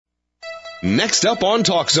Next up on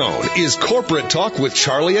Talk Zone is Corporate Talk with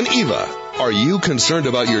Charlie and Eva. Are you concerned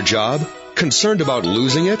about your job? Concerned about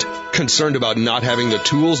losing it? Concerned about not having the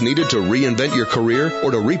tools needed to reinvent your career or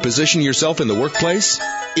to reposition yourself in the workplace?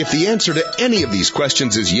 If the answer to any of these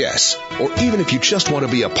questions is yes, or even if you just want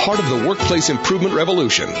to be a part of the workplace improvement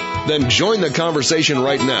revolution, then join the conversation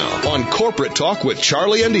right now on Corporate Talk with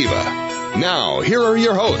Charlie and Eva. Now, here are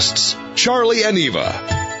your hosts, Charlie and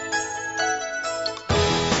Eva.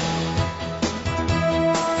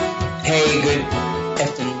 Hey, good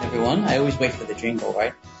afternoon, everyone. I always wait for the jingle,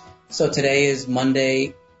 right? So today is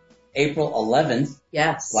Monday, April 11th.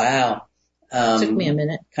 Yes. Wow. Took me a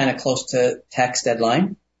minute. Kind of close to tax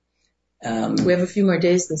deadline. We have a few more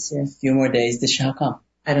days this year. A few more days. This shall come.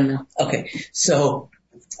 I don't know. Okay. So,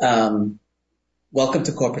 welcome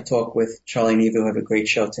to Corporate Talk with Charlie and Eva. We have a great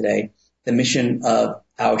show today. The mission of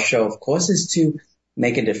our show, of course, is to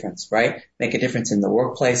make a difference, right? Make a difference in the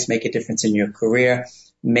workplace, make a difference in your career,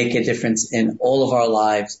 make a difference in all of our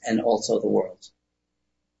lives and also the world.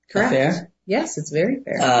 Correct. Fair? Yes, it's very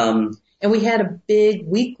fair. And we had a big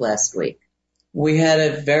week last week. We had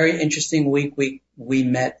a very interesting week. We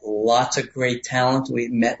met lots of great talent. We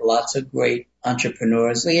met lots of great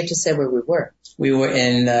entrepreneurs. We have to say where we were. We were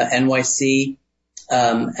in NYC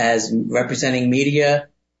as representing media,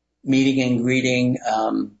 meeting and greeting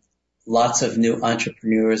lots of new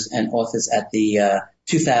entrepreneurs and authors at the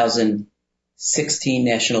 2016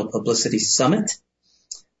 National Publicity Summit.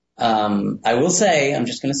 I will say, I'm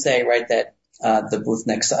just going to say, right, that the booth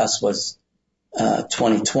next to us was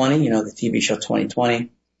 2020, the TV show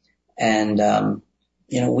 2020. And,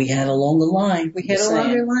 we had a longer line. We had a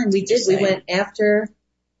longer line. We did. We went after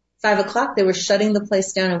 5 o'clock. They were shutting the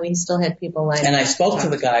place down and we still had people lining up. And I spoke to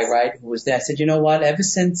the guy, right, who was there. I said, you know what, ever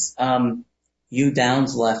since Hugh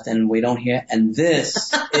Downs left and we don't hear, and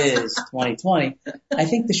this is 2020, I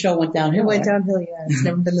think the show went downhill. It went downhill, yeah. It's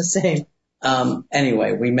never been the same.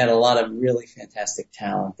 Anyway, we met a lot of really fantastic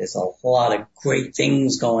talent. There's a lot of great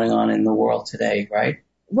things going on in the world today, right?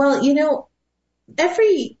 Well,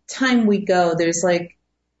 every time we go, there's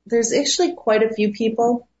actually quite a few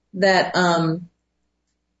people that,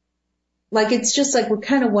 it's just like, we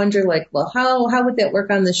kind of wonder, how would that work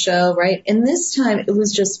on the show, right? And this time it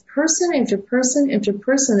was just person after person after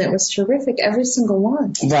person that was terrific, every single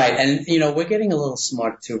one. Right. And, we're getting a little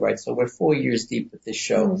smart too, right? So we're 4 years deep with this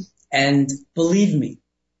show. Mm-hmm. And believe me,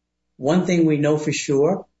 one thing we know for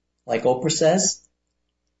sure, like Oprah says,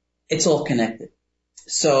 it's all connected.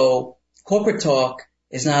 So Corporate Talk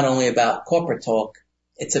is not only about corporate talk,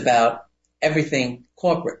 it's about everything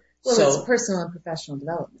corporate. Well, it's personal and professional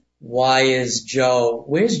development. Where's Joe?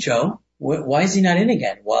 Why is he not in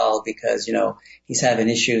again? Well, because, he's having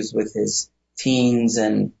issues with his teens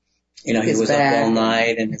and, he was up all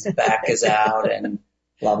night and his back is out and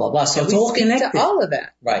blah, blah, blah. So it's all connected. To all of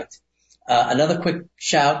that. Right. Another quick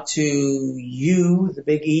shout to you, the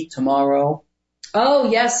Big E, tomorrow.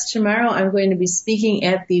 Oh, yes. Tomorrow I'm going to be speaking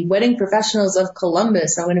at the Wedding Professionals of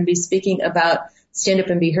Columbus. I'm going to be speaking about Stand Up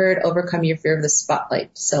and Be Heard, Overcome Your Fear of the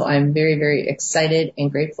Spotlight. So I'm very, very excited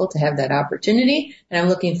and grateful to have that opportunity. And I'm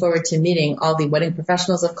looking forward to meeting all the Wedding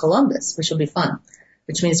Professionals of Columbus, which will be fun,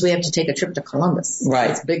 which means we have to take a trip to Columbus.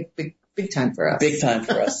 Right. It's big time for us. Big time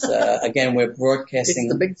for us. Again, we're broadcasting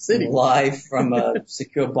the big city. Live from a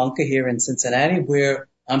secure bunker here in Cincinnati, where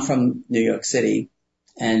I'm from New York City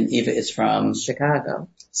and Eva is from Chicago.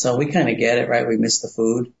 So we kind of get it, right? We miss the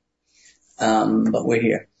food. But we're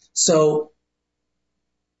here. So,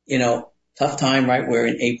 tough time, right? We're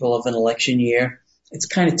in April of an election year. It's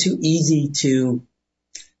kind of too easy to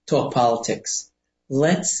talk politics.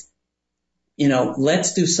 Let's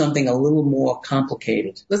do something a little more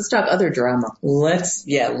complicated. Let's talk other drama. Let's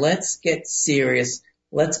get serious.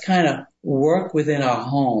 Let's kind of work within our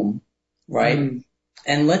home, right? Mm.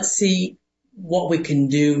 And let's see what we can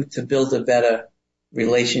do to build a better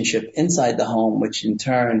relationship inside the home, which in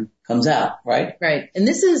turn comes out, right? Right. And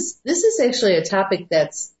this is actually a topic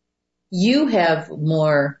you have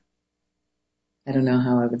more, I don't know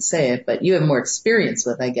how I would say it, but you have more experience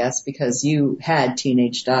with, I guess, because you had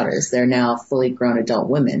teenage daughters. They're now fully grown adult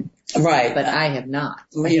women. Right. But I have not.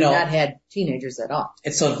 I have not had teenagers at all.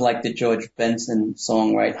 It's sort of like the George Benson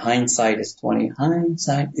song, right? Hindsight is 20.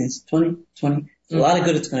 Hindsight is 20. Mm-hmm. A lot of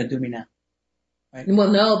good it's going to do me now. Right?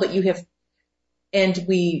 Well, no, but you have, and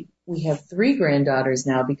we have 3 granddaughters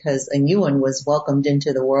now because a new one was welcomed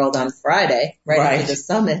into the world on Friday, right after the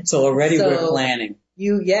summit. So already we're planning.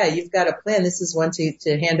 You've got a plan. This is one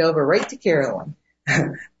to hand over right to Carolyn.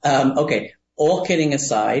 Okay. All kidding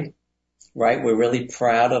aside, right? We're really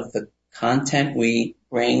proud of the content we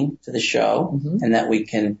bring to the show, mm-hmm. and that we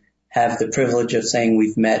can have the privilege of saying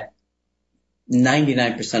we've met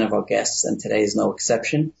 99% of our guests, and today is no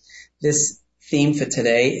exception. This theme for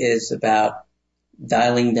today is about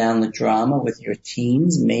dialing down the drama with your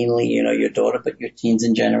teens, mainly, your daughter, but your teens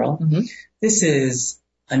in general. Mm-hmm. This is,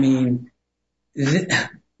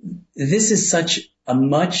 this is such a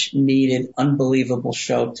much needed, unbelievable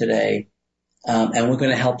show today. And we're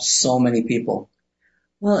going to help so many people.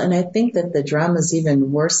 Well, and I think that the drama is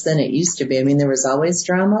even worse than it used to be. I mean, there was always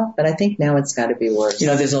drama, but I think now it's got to be worse.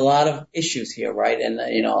 There's a lot of issues here, right? And,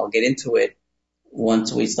 I'll get into it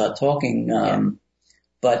once we start talking.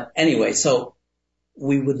 But anyway, so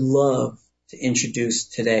we would love to introduce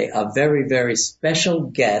today a very, very special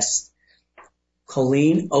guest,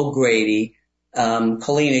 Colleen O'Grady.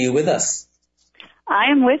 Colleen, are you with us?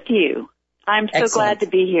 I am with you. I'm so Excellent. glad to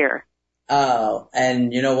be here.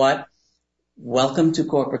 And you know what? Welcome to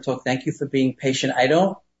Corporate Talk. Thank you for being patient. I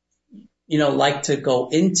don't, like to go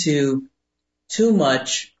into too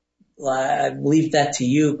much. I leave that to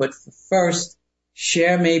you. But first,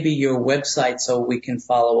 share maybe your website so we can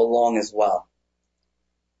follow along as well.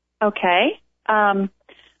 Okay. My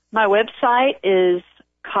website is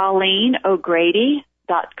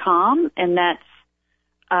ColleenO'Grady.com, and that's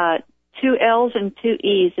 2 L's and 2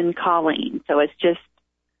 E's in Colleen. So it's just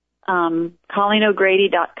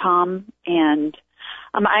ColleenO'Grady.com, and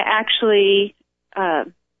I actually,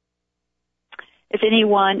 if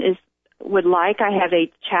anyone would like, I have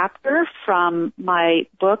a chapter from my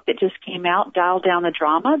book that just came out, Dial Down the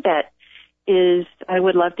Drama, that is I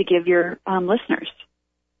would love to give your listeners.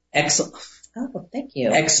 Excellent. Oh, thank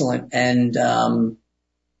you. Excellent. And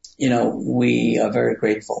we are very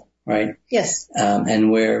grateful, right? Yes.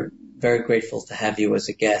 And we're very grateful to have you as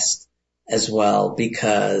a guest as well,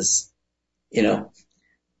 because,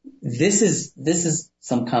 this is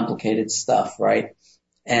some complicated stuff, right?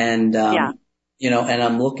 And, and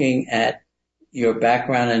I'm looking at your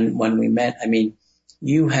background, and when we met,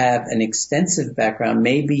 you have an extensive background.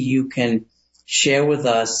 Maybe you can share with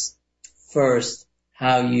us first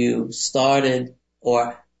how you started,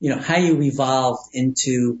 or, how you evolved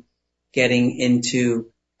into getting into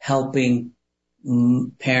helping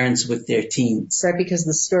parents with their teens. Right, because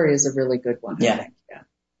the story is a really good one. Yeah. I think.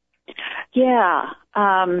 Yeah.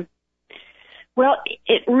 Well,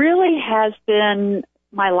 it really has been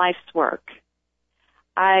my life's work.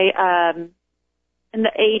 In the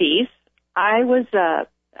 80s, I was a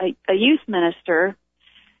youth minister,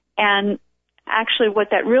 and actually what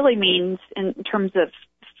that really means in terms of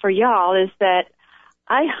for y'all is that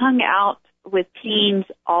I hung out with teens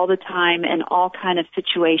all the time in all kind of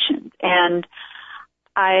situations. And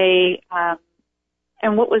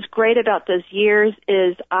and what was great about those years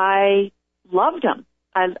is I loved them.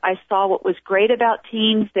 I saw what was great about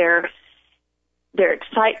teens, their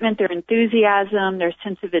excitement, their enthusiasm, their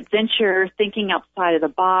sense of adventure, thinking outside of the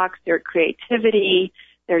box, their creativity,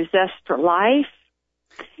 their zest for life.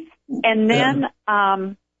 And then,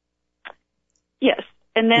 yes.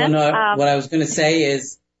 And then, what I was going to say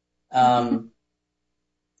is,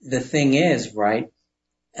 the thing is, right,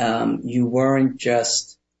 you weren't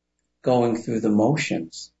just going through the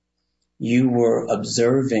motions. You were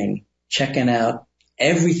observing, checking out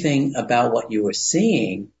everything about what you were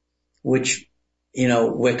seeing, which,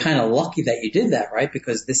 we're kind of lucky that you did that, right?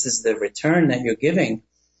 Because this is the return that you're giving,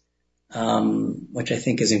 which I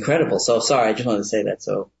think is incredible. So sorry, I just wanted to say that.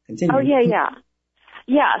 So continue. Oh, yeah.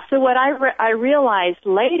 Yeah. So what I realized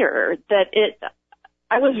later that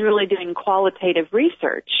I was really doing qualitative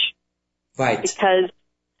research. Right. Because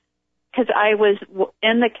I was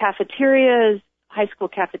in the cafeterias, high school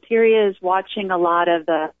cafeterias, watching a lot of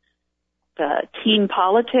the teen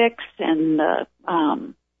politics and the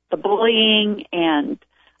bullying, and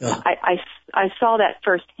I saw that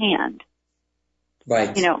firsthand.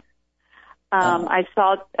 Right. I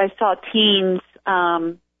saw teens,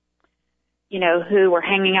 who were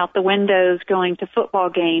hanging out the windows going to football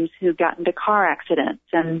games, who got into car accidents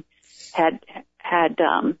and had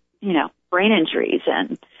brain injuries.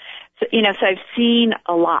 And so, so I've seen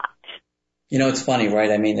a lot. It's funny, right?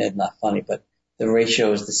 It's not funny, but the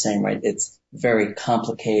ratio is the same, right? It's very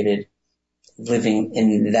complicated living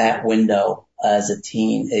in that window as a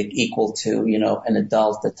teen, equal to, an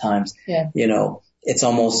adult at times. Yeah. It's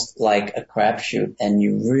almost like a crapshoot, and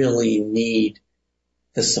you really need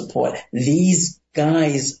the support. These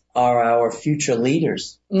guys are our future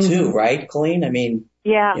leaders too, right, Colleen?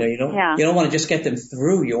 Yeah. You don't want to just get them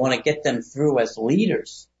through. You want to get them through as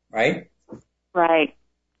leaders, right? Right.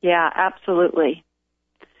 Yeah, absolutely.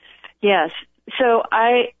 Yes. So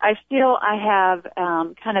I feel I have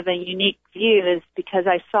kind of a unique view, is because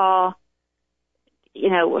I saw,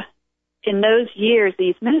 in those years,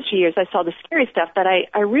 these ministry years, I saw the scary stuff, but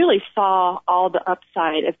I really saw all the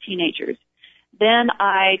upside of teenagers. Then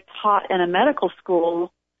I taught in a medical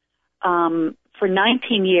school for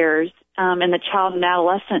 19 years in the child and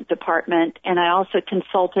adolescent department, and I also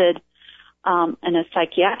consulted in a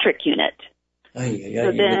psychiatric unit. Oh, yeah.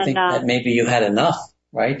 So you would think that maybe you had enough,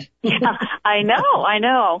 right? Yeah, I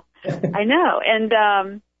know.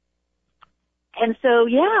 And so,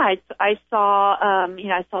 yeah, I saw,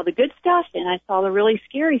 I saw the good stuff and I saw the really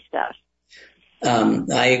scary stuff.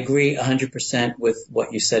 I agree 100% with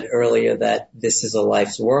what you said earlier, that this is a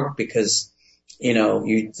life's work because,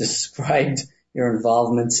 you described your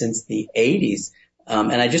involvement since the 80s.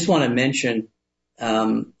 And I just want to mention,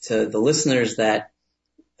 to the listeners that,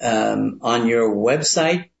 on your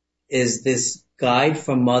website is this guide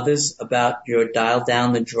for mothers about your dial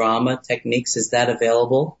down the drama techniques. Is that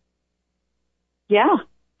available? Yeah.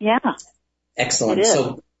 Excellent.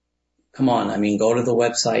 So come on. Go to the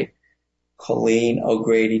website,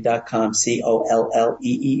 ColleenO'Grady.com,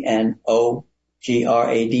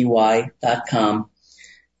 ColleenO'Grady.com.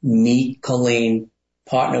 Meet Colleen,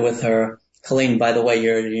 partner with her. Colleen, by the way,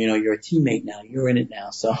 you're a teammate now. You're in it now.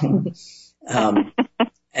 So,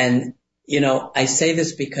 and, I say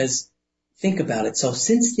this because think about it. So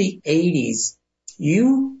since the 80s,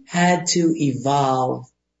 you had to evolve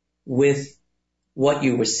with what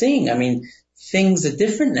you were seeing. Things are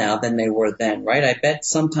different now than they were then, right? I bet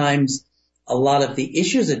sometimes a lot of the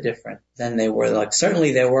issues are different than they were. Like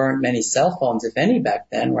certainly there weren't many cell phones, if any, back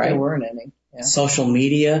then, right? There weren't any. Yeah. Social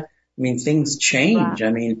media. Things change.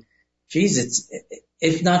 Wow. It's,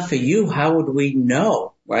 if not for you, how would we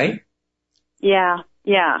know, right? Yeah.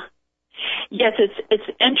 Yes, it's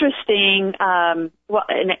interesting. And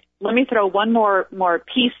let me throw one more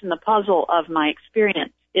piece in the puzzle of my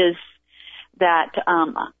experience is that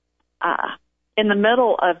in the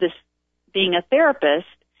middle of this being a therapist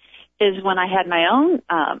is when I had my own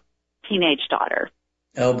teenage daughter.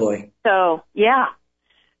 Oh boy. So yeah.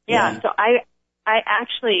 So I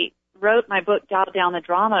actually wrote my book Dial Down the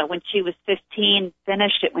Drama when she was 15,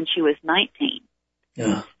 finished it when she was 19.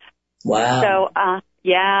 Yeah. Wow. So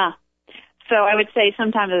yeah. So I would say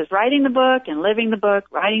sometimes I was writing the book and living the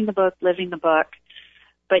book, writing the book, living the book.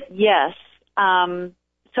 But yes,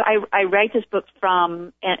 so I write this book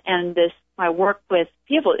from, and this, my work with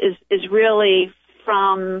people is really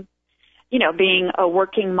from, being a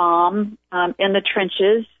working mom, in the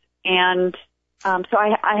trenches. And, so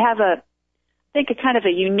I have I think a kind of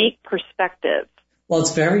a unique perspective. Well,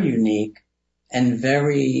 it's very unique and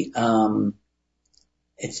very,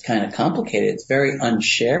 it's kind of complicated. It's very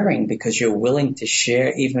unsharing because you're willing to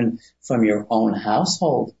share even from your own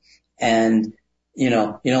household. And,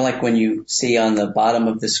 like when you see on the bottom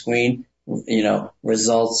of the screen,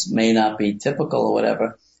 results may not be typical or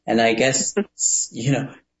whatever. And I guess,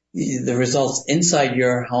 the results inside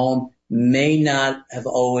your home may not have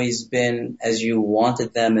always been as you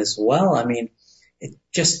wanted them as well. It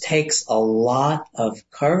just takes a lot of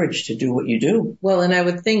courage to do what you do. Well, and I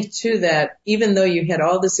would think too that even though you had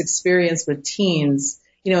all this experience with teens,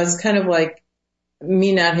 it's kind of like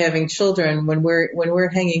me not having children. When we're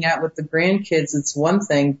hanging out with the grandkids, it's one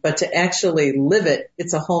thing, but to actually live it,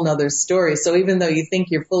 it's a whole nother story. So even though you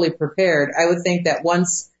think you're fully prepared, I would think that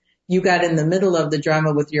once you got in the middle of the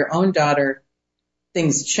drama with your own daughter,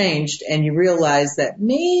 things changed and you realized that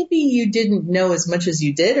maybe you didn't know as much as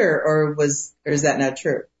you did, or is that not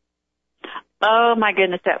true? Oh my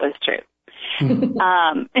goodness, that was true.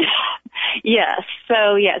 Yes.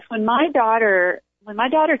 So yes, when my daughter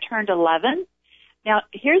turned 11, now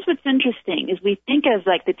here's what's interesting is we think of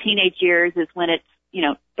like the teenage years is when it's,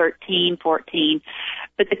 13, 14,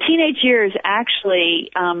 but the teenage years actually,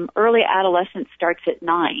 early adolescence starts at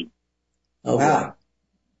 9. Oh wow.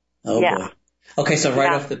 Oh yeah. boy. Okay, so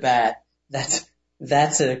right off the bat, that's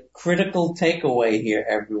a critical takeaway here,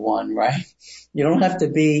 everyone, right? You don't have to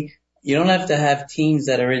have teens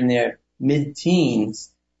that are in their mid-teens,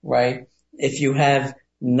 right? If you have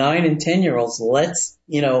 9 and 10-year-olds, let's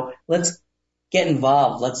get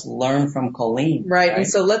involved. Let's learn from Colleen. Right. And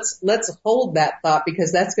so let's hold that thought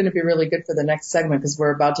because that's going to be really good for the next segment because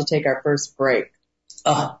we're about to take our first break.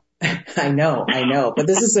 Oh, I know. But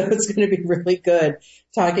it's going to be really good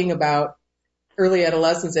talking about early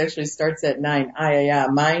adolescence actually starts at 9.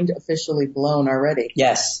 Mind officially blown already.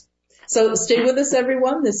 Yes. So stay with us,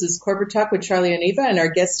 everyone. This is Corporate Talk with Charlie and Eva, and our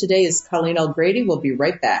guest today is Colleen O'Grady. We'll be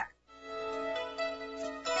right back.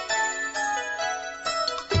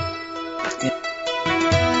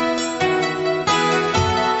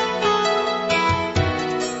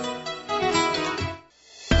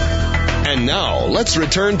 And And now, let's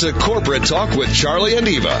return to Corporate Talk with Charlie and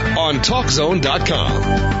Eva on TalkZone.com.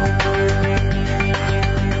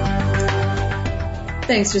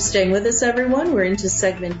 Thanks for staying with us, everyone. We're into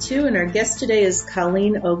segment 2, and our guest today is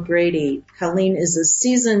Colleen O'Grady. Colleen is a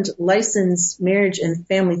seasoned licensed marriage and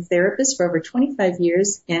family therapist for over 25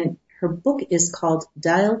 years, and her book is called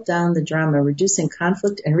Dial Down the Drama, Reducing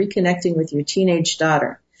Conflict and Reconnecting with Your Teenage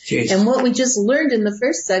Daughter. Jeez. And what we just learned in the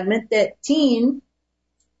first segment, that teen,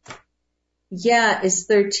 is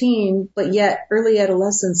 13, but yet early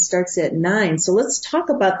adolescence starts at 9. So let's talk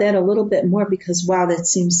about that a little bit more because, wow, that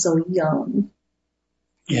seems so young.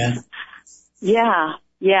 Yeah. Yeah.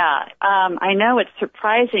 I know it's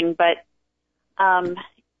surprising, but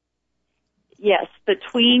yes, the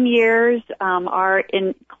tween years are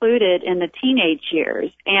included in the teenage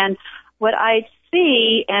years. And what I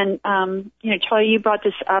see, and Charlie, you brought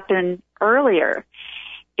this up earlier,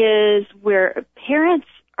 is where parents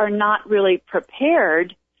are not really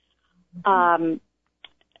prepared,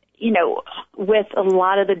 with a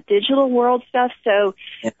lot of the digital world stuff. So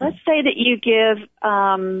let's say that you give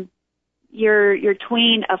your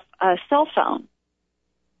tween a cell phone.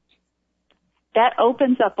 That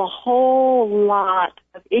opens up a whole lot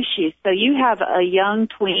of issues. So you have a young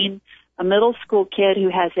tween, a middle school kid who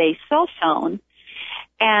has a cell phone,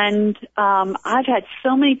 and I've had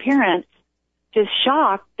so many parents just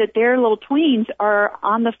shocked that their little tweens are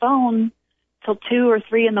on the phone till 2 or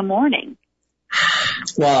 3 in the morning.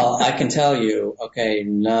 Well, I can tell you, okay,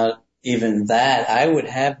 not even that. I would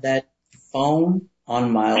have that phone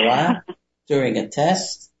on my lap during a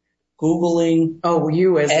test, Googling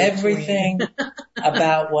everything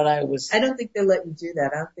about what I was. I don't think they let you do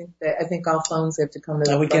that. I think all phones have to come to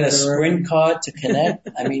the We get a Sprint card to connect.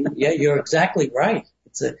 I mean, yeah, you're exactly right.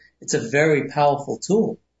 It's a very powerful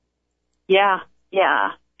tool. Yeah,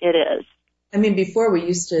 it is. I mean, before we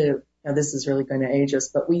used to, now this is really going to age us,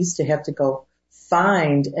 but we used to have to go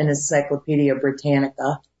find an Encyclopedia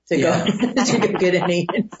Britannica to go get any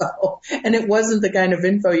info. And it wasn't the kind of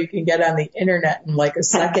info you can get on the internet in like a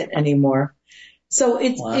second anymore. So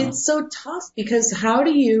it's so tough because how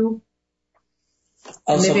do you,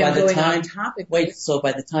 maybe I'm going on topic. So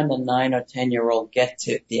by the time the 9 or 10-year-old get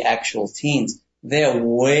to the actual teens, they're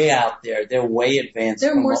way out there. They're way advanced.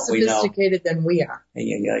 They're from more what we know. sophisticated than we are.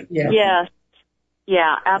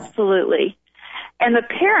 Yeah, absolutely. And the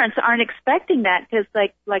parents aren't expecting that because,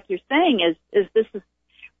 like you're saying, is this is,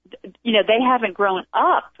 they haven't grown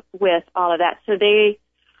up with all of that, so they,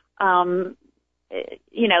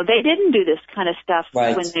 they didn't do this kind of stuff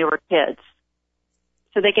when they were kids,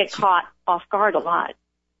 so they get caught off guard a lot.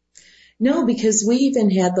 No, because we even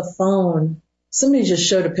had the phone. Somebody just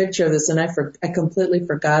showed a picture of this, and I completely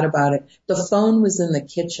forgot about it. The phone was in the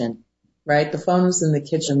kitchen, right? The phone was in the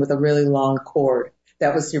kitchen with a really long cord.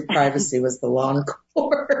 That was your privacy, was the long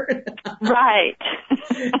cord. Right.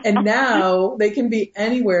 And now they can be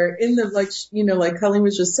anywhere in the, like Colleen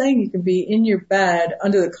was just saying, you can be in your bed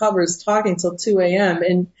under the covers talking till 2 a.m.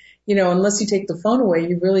 And, unless you take the phone away,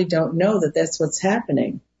 you really don't know that that's what's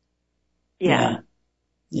happening. Yeah.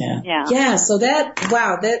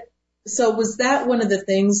 So was that one of the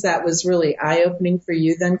things that was really eye-opening for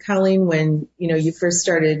you then, Colleen, when, you first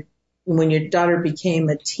started, when your daughter became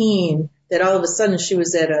a teen, that all of a sudden she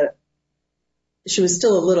was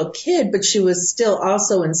still a little kid, but she was still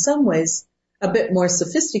also in some ways a bit more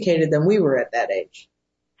sophisticated than we were at that age.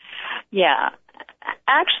 Yeah.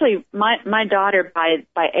 Actually, my daughter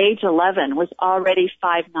by age 11 was already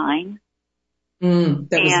 5'9".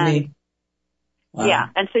 That was me. Wow. Yeah,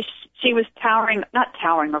 and so she was not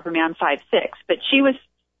towering over me. I'm 5'6", but she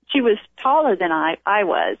was taller than I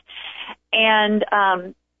was, and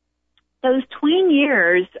those tween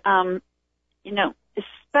years,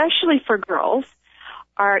 especially for girls,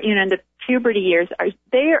 are in the puberty years.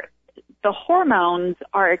 The hormones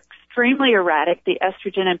are extremely erratic, the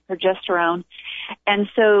estrogen and progesterone, and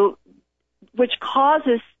so which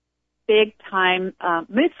causes big time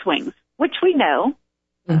mood swings, which we know.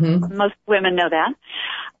 Mm-hmm. Most women know that.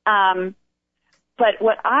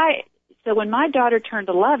 But when my daughter turned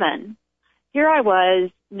 11, here I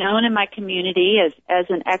was known in my community as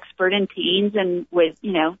an expert in teens and would,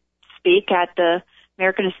 speak at the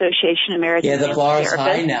American Association of Marriage and Family Therapists. Yeah, the bar is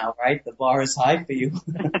high now, right? The bar is high for you.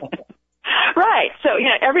 Right. So,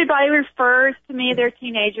 everybody refers to me, they're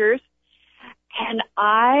teenagers. And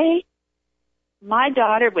my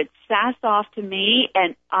daughter would sass off to me,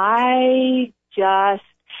 and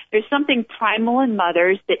there's something primal in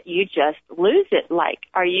mothers that you just lose it. Like,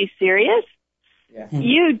 are you serious? Yeah.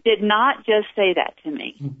 You did not just say that to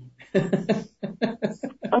me.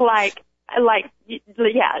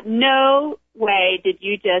 no way did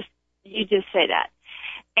you You just say that.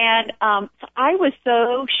 And so I was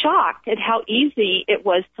so shocked at how easy it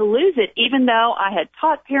was to lose it, even though I had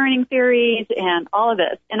taught parenting theories and all of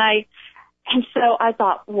this. And so I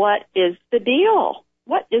thought, what is the deal?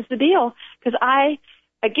 What is the deal? Because I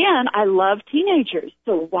love teenagers.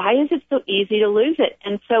 So why is it so easy to lose it?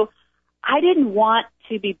 And so I didn't want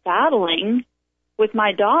to be battling with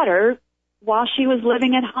my daughter while she was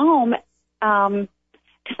living at home,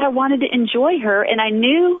 because I wanted to enjoy her, and I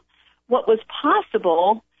knew what was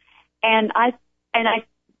possible. And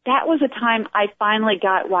that was a time I finally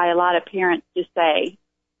got why a lot of parents just say,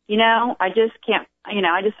 I just can't,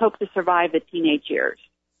 I just hope to survive the teenage years.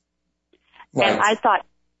 Right. And I thought,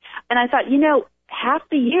 half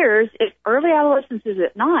the years, if early adolescence is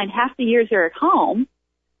at 9, half the years they're at home.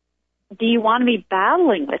 Do you want to be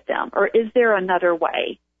battling with them, or is there another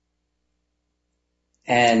way?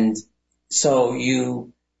 And so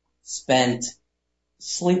you spent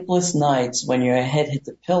sleepless nights when your head hit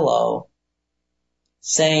the pillow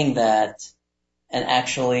saying that, and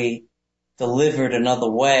actually delivered another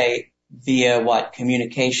way via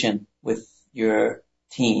communication with your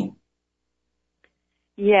teen.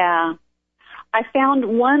 Yeah. I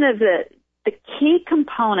found one of the key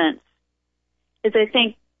components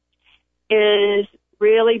is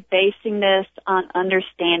really basing this on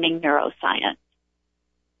understanding neuroscience.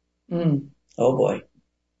 Oh boy.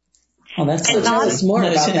 Oh, that's tell us more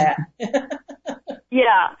about that.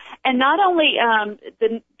 Yeah. And not only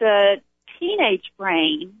the teenage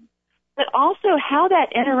brain, but also how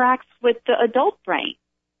that interacts with the adult brain.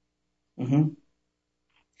 Mm-hmm.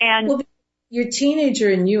 And your teenager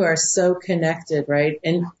and you are so connected, right?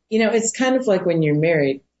 And, it's kind of like when you're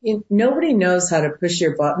married. Nobody knows how to push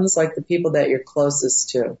your buttons like the people that you're closest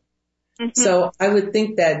to. Mm-hmm. So I would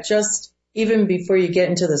think that just even before you get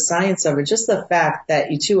into the science of it, just the fact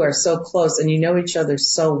that you two are so close and you know each other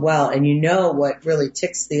so well and you know what really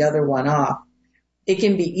ticks the other one off, it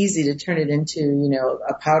can be easy to turn it into,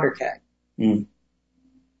 a powder keg. Mm.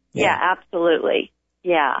 Yeah, absolutely.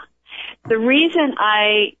 Yeah. The reason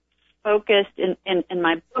I focused in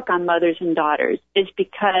my book on mothers and daughters is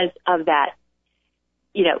because of that.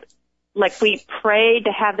 Like we prayed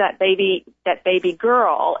to have that baby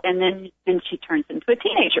girl, and then she turns into a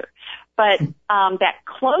teenager. But that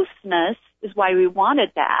closeness is why we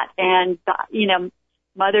wanted that, and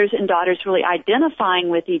mothers and daughters really identifying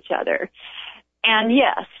with each other. And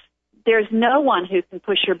yes, there's no one who can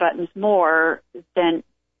push your buttons more than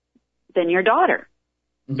your daughter,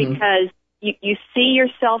 mm-hmm. because you see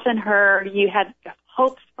yourself in her, you have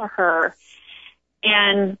hopes for her,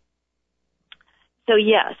 and so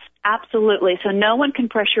yes, absolutely. So no one can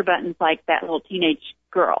press your buttons like that little teenage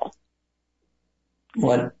girl.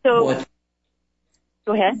 Go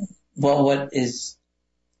ahead. Well, what is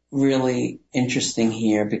really interesting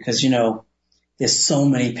here, because, there's so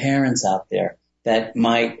many parents out there that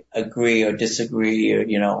might agree or disagree, or,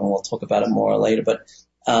 and we'll talk about it more later, but,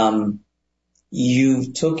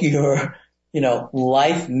 you took your,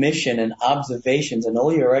 life mission and observations and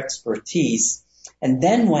all your expertise and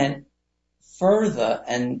then went further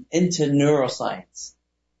and into neuroscience.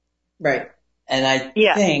 Right. And I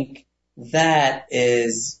think that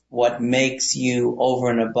is what makes you over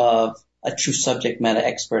and above a true subject matter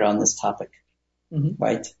expert on this topic. Mm-hmm.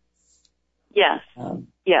 Right? Yes.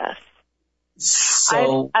 Yes.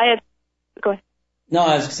 So go ahead. No,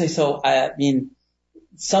 I was going to say,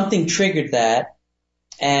 something triggered that,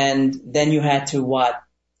 and then you had to what?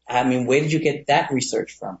 Where did you get that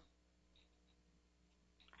research from?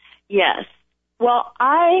 Yes. Well,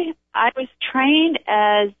 I was trained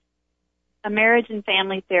as a marriage and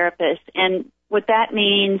family therapist, and what that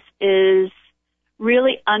means is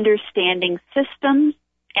really understanding systems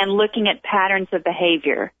and looking at patterns of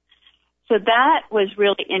behavior. So that was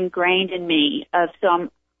really ingrained in me. So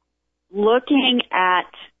I'm looking at,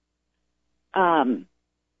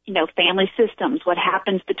 family systems, what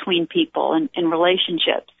happens between people and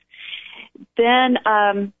relationships. Then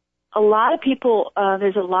a lot of people,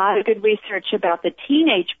 there's a lot of good research about the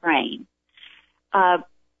teenage brain. And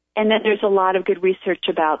then there's a lot of good research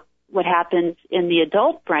about what happens in the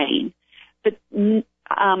adult brain. But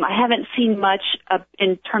I haven't seen much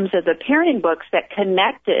in terms of the parenting books that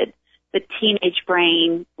connected the teenage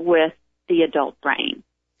brain with the adult brain.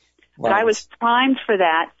 Right. But I was primed for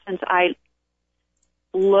that since I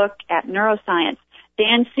look at neuroscience.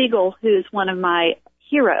 Dan Siegel, who's one of my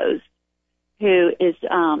heroes, who is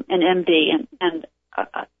an MD and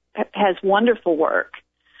has wonderful work,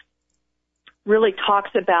 really talks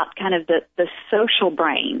about kind of the social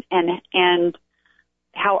brain and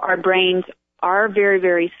how our brains are very,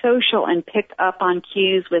 very social and pick up on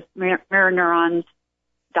cues with mirror neurons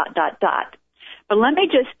But let me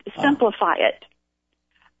just simplify it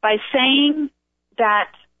by saying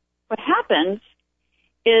that what happens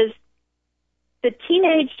is the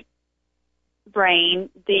teenage brain,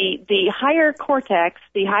 the higher cortex,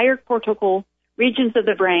 the higher cortical regions of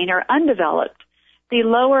the brain are undeveloped. The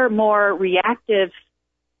lower, more reactive,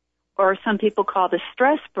 or some people call the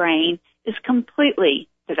stress brain, is completely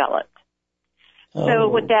developed. So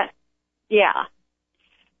with that, yeah.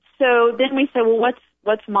 So then we say, well,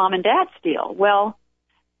 what's mom and dad's deal? Well,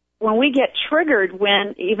 when we get triggered,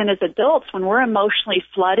 even as adults, when we're emotionally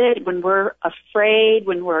flooded, when we're afraid,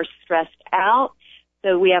 when we're stressed out,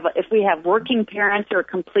 so if we have working parents who are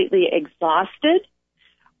completely exhausted,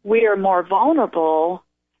 we are more vulnerable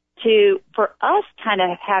for us kind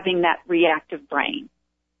of having that reactive brain.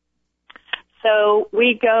 So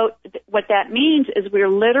what that means is we're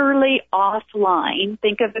literally offline.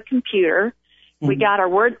 Think of a computer. Mm-hmm. We got our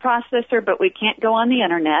word processor, but we can't go on the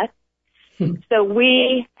internet. So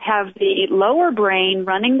we have the lower brain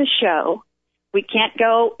running the show. We can't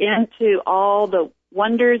go into all the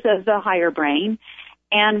wonders of the higher brain.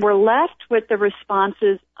 And we're left with the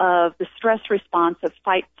responses of the stress response of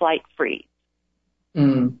fight, flight, freeze.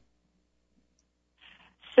 Mm.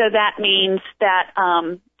 So that means that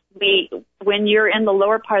when you're in the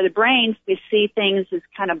lower part of the brain, we see things as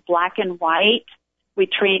kind of black and white. We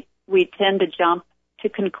tend to jump to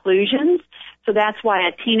conclusions. So that's why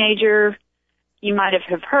a teenager, you might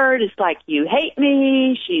have heard, is like, you hate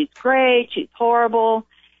me, she's great, she's horrible.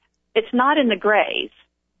 It's not in the grays.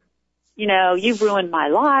 You've ruined my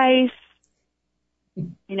life.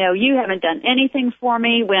 You haven't done anything for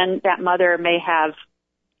me, when that mother may have,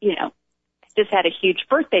 just had a huge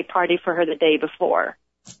birthday party for her the day before.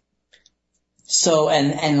 So,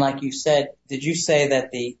 and like you said, did you say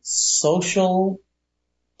that the social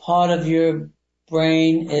part of your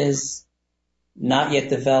brain is not yet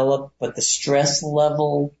developed, but the stress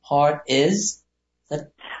level part is?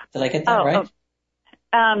 Did I get that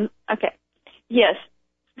right? Okay. Yes.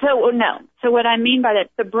 So, no. So what I mean by that,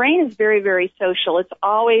 the brain is very, very social. It's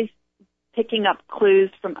always picking up clues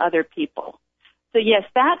from other people. So yes,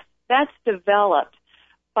 that's developed.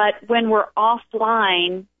 But when we're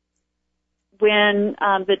offline, when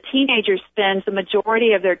the teenager spends the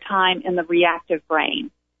majority of their time in the reactive brain.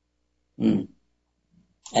 Mm.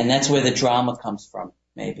 And that's where the drama comes from,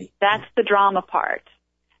 maybe. That's the drama part.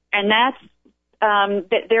 And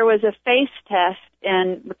there was a FACE test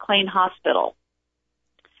in McLean Hospital.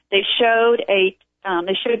 They showed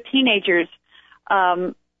teenagers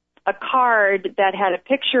a card that had a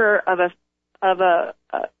picture of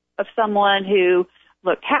someone who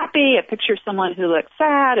looked happy, a picture of someone who looked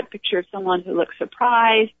sad, a picture of someone who looked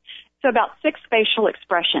surprised. So about 6 facial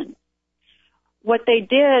expressions. What they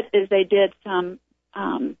did is they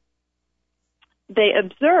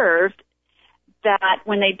observed that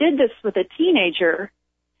when they did this with a teenager,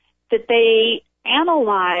 that they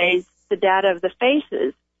analyzed the data of the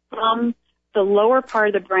faces from the lower part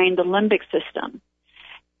of the brain, the limbic system.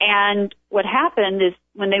 And what happened is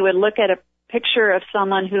when they would look at a picture of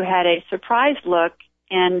someone who had a surprised look,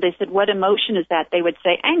 and they said, what emotion is that? They would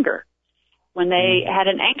say anger. When they had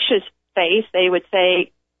an anxious face, they would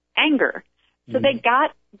say anger. So they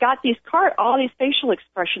got all these facial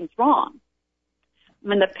expressions wrong.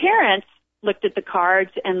 When the parents looked at the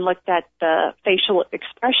cards and looked at the facial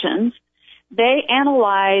expressions, they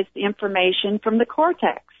analyzed the information from the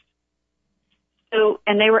cortex.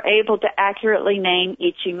 And they were able to accurately name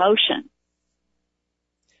each emotion.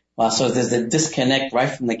 Wow, so there's a disconnect right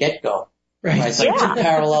from the get-go. Right. It's like 2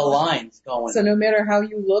 parallel lines going. So no matter how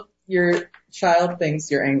you look, your child thinks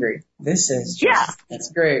you're angry. This is just,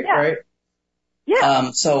 that's great, yeah. Right?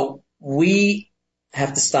 Yeah. So we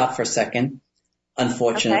have to stop for a second,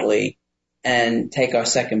 unfortunately, and take our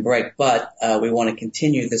second break, but we want to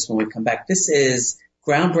continue this when we come back. This is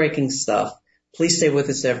groundbreaking stuff. Please stay with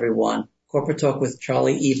us, everyone. Corporate Talk with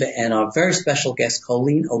Charlie, Eva, and our very special guest,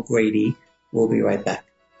 Colleen O'Grady. We'll be right back.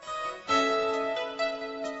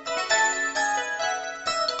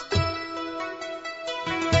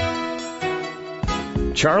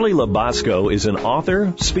 Charlie Labasco is an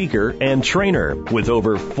author, speaker, and trainer with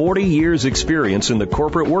over 40 years' experience in the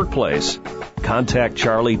corporate workplace. Contact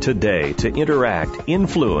Charlie today to interact,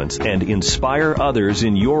 influence, and inspire others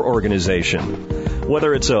in your organization.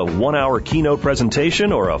 Whether it's a 1-hour keynote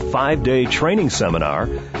presentation or a 5-day training seminar,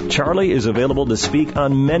 Charlie is available to speak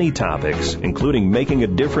on many topics, including making a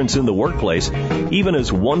difference in the workplace, even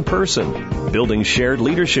as one person, building shared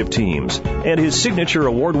leadership teams, and his signature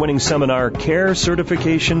award-winning seminar, Care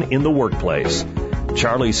Certification in the Workplace.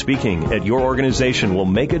 Charlie speaking at your organization will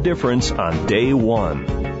make a difference on day one.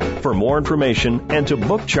 For more information and to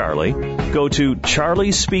book Charlie, go to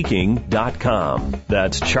charliespeaking.com.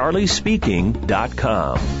 That's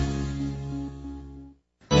charliespeaking.com.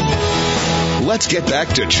 Let's get back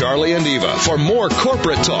to Charlie and Eva for more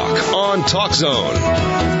corporate talk on Talk Zone.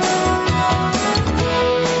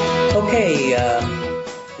 Okay,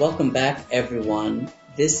 welcome back, everyone.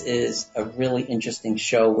 This is a really interesting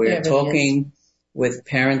show. We're talking with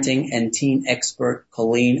parenting and teen expert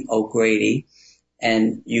Colleen O'Grady,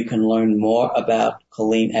 and you can learn more about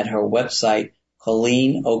Colleen at her website,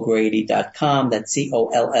 ColleenO'Grady.com. That's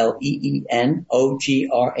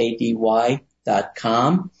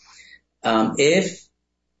ColleenO'Grady.com. If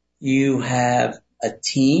you have a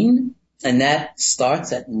teen, and that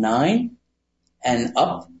starts at 9 and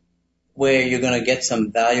up, where you're going to get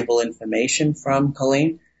some valuable information from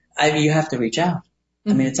Colleen, you have to reach out.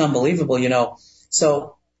 I mean, it's unbelievable, you know.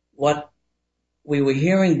 So what we were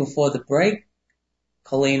hearing before the break,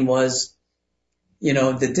 Colleen, was, you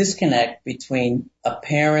know, the disconnect between a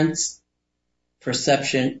parent's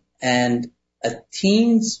perception and a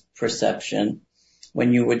teen's perception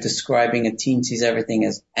when you were describing a teen sees everything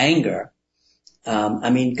as anger. I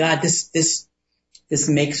mean, God, this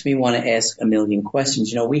makes me want to ask a million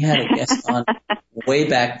questions. You know, we had a guest on way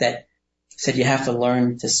back that said you have to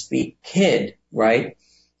learn to speak kid, right?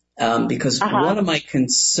 Because one of my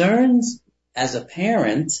concerns as a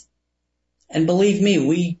parent, and believe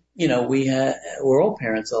me, we're all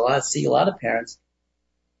parents, see a lot of parents,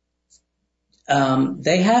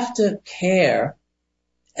 they have to care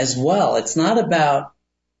as well. It's not about,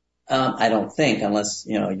 I don't think, unless,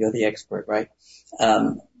 you know, you're the expert, right?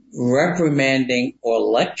 Reprimanding or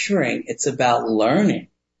lecturing. It's about learning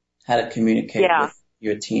how to communicate with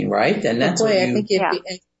your teen, right? And that's I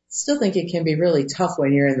still think it can be really tough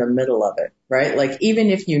when you're in the middle of it, right? Like, even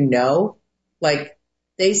if you know, like,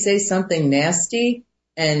 they say something nasty,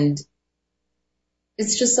 and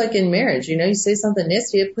it's just like in marriage, you know, you say something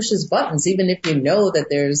nasty, it pushes buttons, even if you know that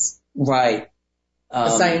there's a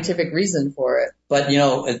scientific reason for it. But, you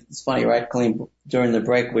know, it's funny, right, Colleen? During the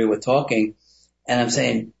break, we were talking, and I'm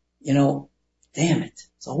saying, you know, damn it,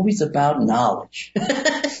 it's always about knowledge.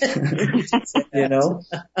 You know,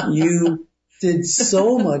 you did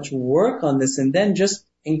so much work on this, and then just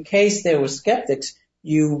in case there were skeptics,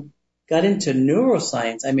 you got into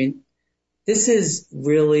neuroscience. I mean, this is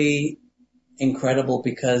really incredible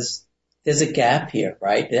because there's a gap here,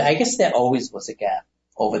 right? I guess there always was a gap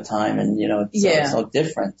over time, and, you know, it's so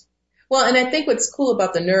different. Well, and I think what's cool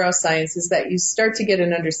about the neuroscience is that you start to get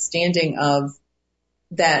an understanding of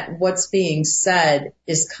that what's being said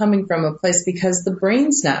is coming from a place because the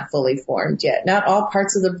brain's not fully formed yet. Not all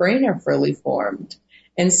parts of the brain are fully formed.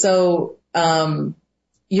 And so,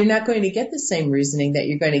 you're not going to get the same reasoning that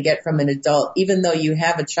you're going to get from an adult, even though you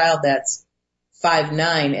have a child that's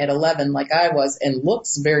 5'9" at 11 like I was and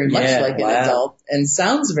looks very much like an adult and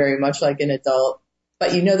sounds very much like an adult,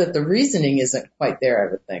 but you know that the reasoning isn't quite there,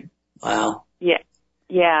 I would think. Wow. Yeah.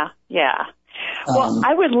 Well,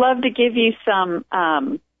 I would love to give you some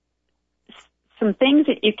things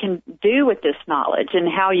that you can do with this knowledge and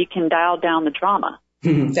how you can dial down the drama.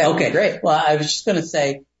 Okay, great. Well, I was just going to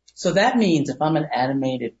say, so that means if I'm an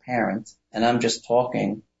animated parent and I'm just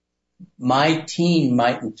talking, my teen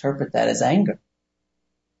might interpret that as anger,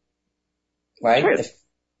 right? True. If,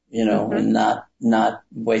 you know, and not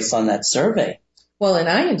waste on that survey. Well, and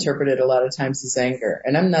I interpret it a lot of times as anger,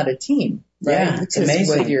 and I'm not a teen. Right? Yeah, it's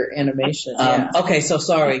amazing. With your animation. Okay, so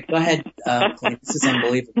sorry. Go ahead, Colleen. This is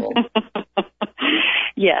unbelievable.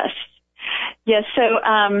 Yes. So,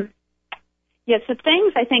 so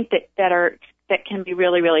things I think that can be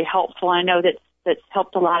really, really helpful. I know that's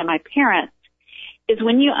helped a lot of my parents is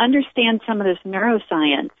when you understand some of this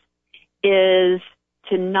neuroscience is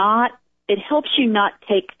it helps you not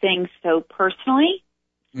take things so personally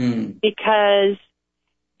because,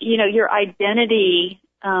 you know, your identity,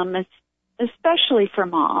 especially for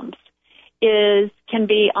moms, can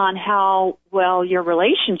be on how well your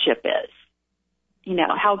relationship is. You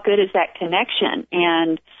know, how good is that connection?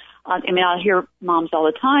 And I hear moms all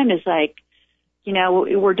the time is like, you know,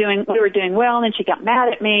 we were doing well, and then she got mad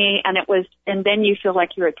at me, and then you feel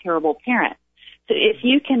like you're a terrible parent. So if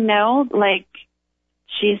you can know, like,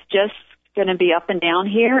 she's just going to be up and down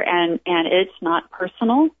here, and it's not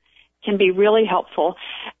personal, can be really helpful.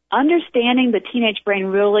 Understanding the teenage brain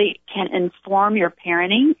really can inform your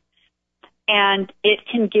parenting, and it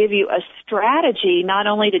can give you a strategy not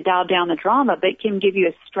only to dial down the drama, but it can give you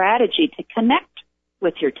a strategy to connect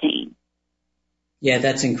with your teen. Yeah,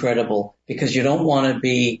 that's incredible because you don't want to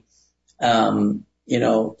be,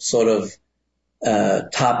 sort of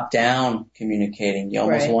top down communicating. You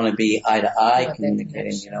almost want to be eye to eye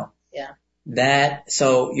communicating. You know.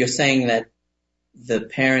 So you're saying that the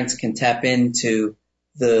parents can tap into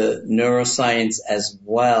the neuroscience as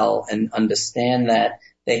well and understand that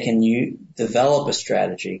they can develop a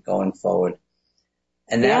strategy going forward.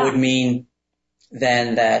 And that would mean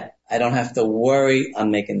then that I don't have to worry,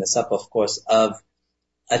 I'm making this up, of course, of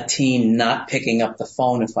a teen not picking up the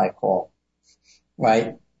phone if I call,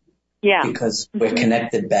 right? Yeah. Because we're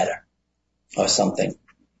connected better or something,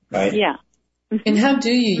 right? Yeah. And how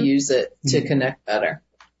do you use it to connect better?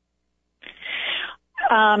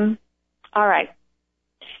 All right.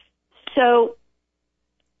 So,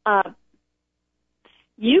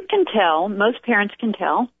 you can tell, most parents can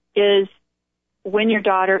tell, is when your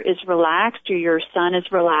daughter is relaxed or your son is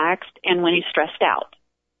relaxed and when he's stressed out.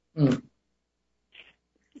 Mm.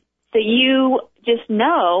 So you just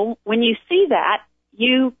know when you see that,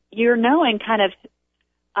 you're knowing kind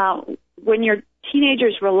of, when your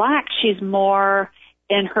teenager's relaxed, she's more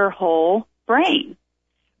in her whole brain.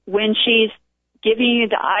 When she's giving you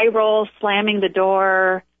the eye roll, slamming the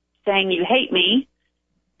door, saying you hate me,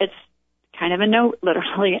 it's kind of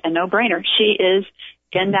literally a no-brainer. She is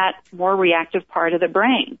in that more reactive part of the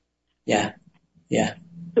brain. Yeah. Yeah.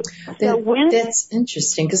 That's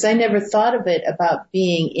interesting because I never thought of it about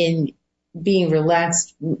being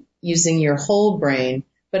relaxed using your whole brain.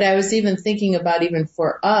 But I was even thinking about even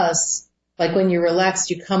for us, like when you're relaxed,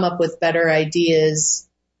 you come up with better ideas.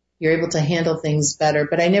 You're able to handle things better.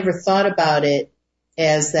 But I never thought about it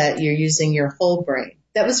as that you're using your whole brain.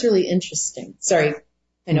 That was really interesting. Sorry,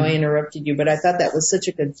 I know I interrupted you, but I thought that was such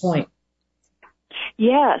a good point.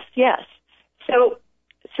 Yes.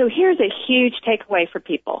 So here's a huge takeaway for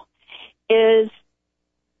people is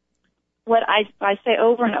what I say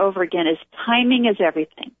over and over again is timing is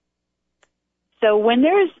everything. So when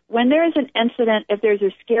there's an incident, if there's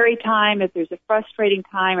a scary time, if there's a frustrating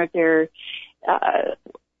time, if there,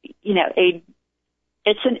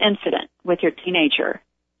 it's an incident with your teenager.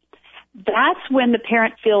 That's when the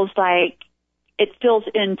parent feels like it feels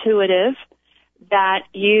intuitive that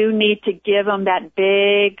you need to give them that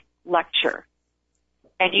big lecture.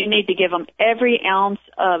 And you need to give them every ounce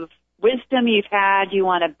of wisdom you've had. You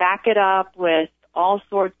want to back it up with all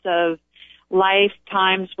sorts of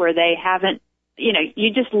lifetimes where they haven't,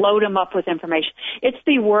 you just load them up with information. It's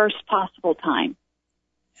the worst possible time.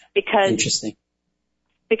 Interesting.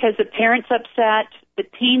 Because the parent's upset, the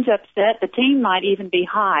teen's upset, the teen might even be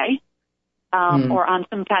high, or on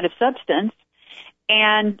some kind of substance.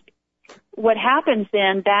 And what happens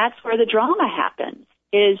then, that's where the drama happens,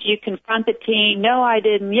 is you confront the teen, no, I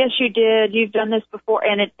didn't, yes, you did, you've done this before,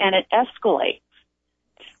 and it escalates.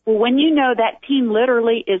 Well, when you know that teen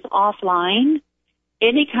literally is offline,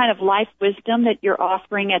 any kind of life wisdom that you're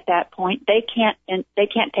offering at that point, they can't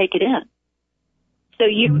take it in. So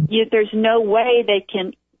there's no way they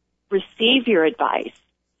can receive your advice.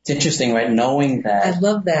 It's interesting, right? Knowing that. I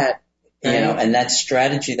love that. And that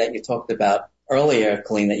strategy that you talked about earlier,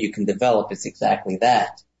 Colleen, that you can develop is exactly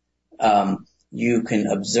that. You can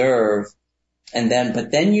observe but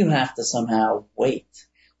then you have to somehow wait.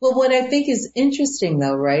 Well, what I think is interesting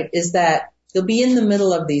though, right, is that you'll be in the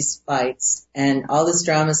middle of these fights and all this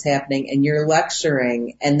drama's happening and you're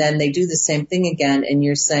lecturing and then they do the same thing again and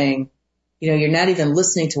you're saying, you're not even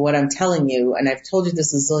listening to what I'm telling you and I've told you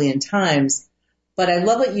this a zillion times. But I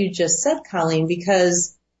love what you just said, Colleen,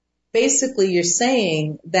 because basically you're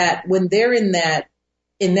saying that when they're in that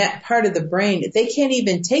part of the brain, they can't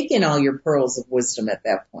even take in all your pearls of wisdom at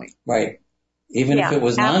that point. Right. Even if it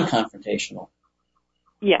was non-confrontational.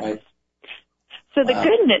 Yes. Right? So the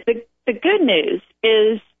good news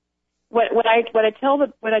is what I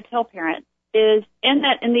tell parents is in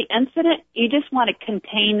the incident, you just want to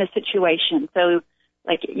contain the situation. So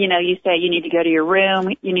like, you say you need to go to your room,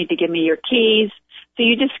 you need to give me your keys. So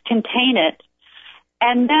you just contain it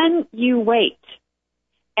and then you wait.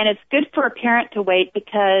 And it's good for a parent to wait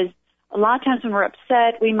because a lot of times when we're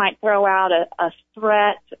upset, we might throw out a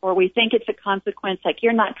threat or we think it's a consequence, like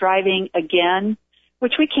you're not driving again,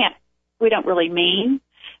 which we don't really mean.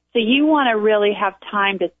 So you want to really have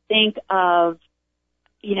time to think of,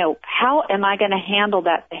 how am I going to handle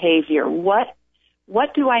that behavior? What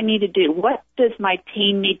do I need to do? What does my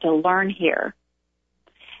teen need to learn here?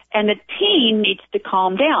 And the teen needs to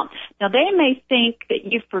calm down. Now they may think that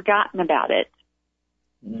you've forgotten about it.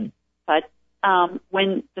 But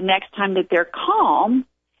when the next time that they're calm,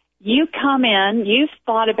 you come in, you've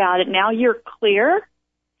thought about it, now you're clear,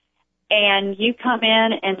 and you come in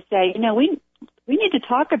and say, we need to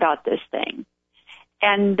talk about this thing.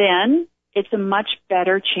 And then it's a much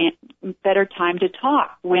better time to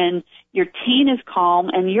talk when your teen is calm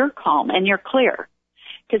and you're clear.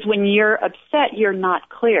 Because when you're upset, you're not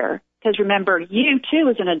clear. Because remember, you too,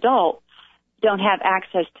 as an adult, don't have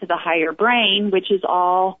access to the higher brain, which is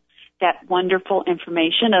all that wonderful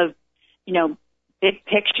information of, big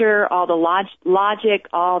picture, all the logic,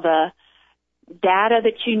 all the data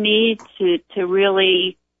that you need to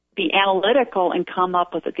really be analytical and come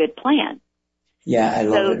up with a good plan. Yeah, I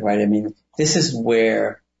love it, right? I mean, this is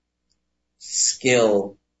where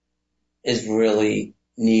skill is really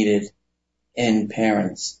needed in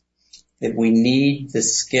parents. That we need the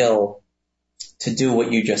skill to do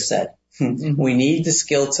what you just said. We need the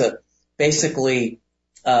skill to basically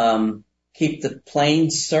keep the plane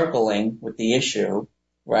circling with the issue,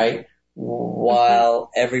 right? While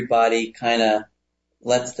everybody kind of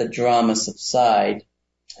lets the drama subside,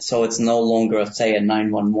 so it's no longer, say, a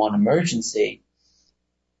 911 emergency.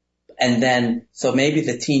 And then, so maybe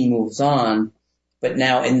the teen moves on, but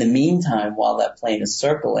now in the meantime, while that plane is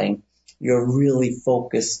circling, you're really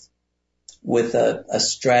focused with a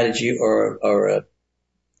strategy or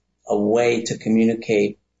a way to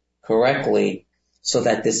communicate correctly so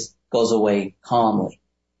that this goes away calmly.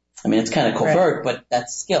 I mean, it's kind of covert, but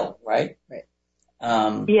that's skill, right? Right.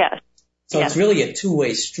 Yes. So it's really a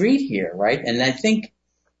two-way street here, right? And I think,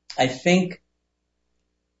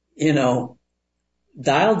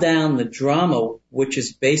 dial down the drama, which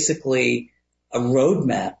is basically a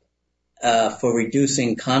roadmap for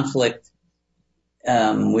reducing conflict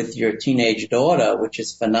with your teenage daughter, which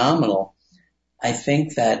is phenomenal. I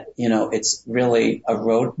think that, it's really a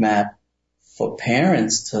roadmap for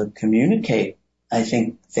parents to communicate. I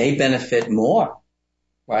think they benefit more,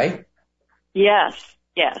 right? Yes.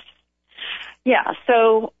 Yeah,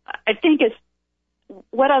 so I think it's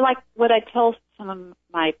what I tell some of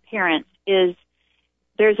my parents is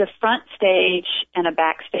there's a front stage and a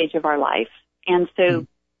backstage of our life. And so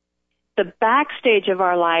the backstage of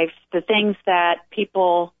our life, the things that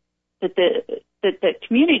people, that the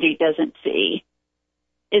community doesn't see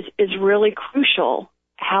is really crucial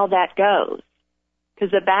how that goes.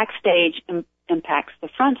 Because the backstage impacts the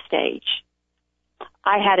front stage.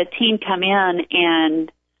 I had a teen come in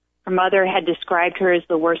and her mother had described her as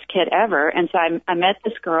the worst kid ever. And so I met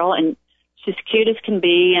this girl and she's cute as can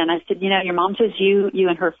be. And I said, your mom says you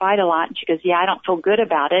and her fight a lot. And she goes, yeah, I don't feel good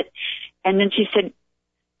about it. And then she said,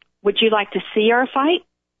 would you like to see our fight?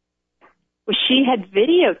 Well, she had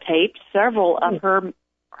videotaped several of her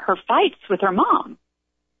fights with her mom.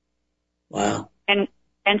 Wow.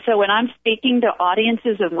 And so when I'm speaking to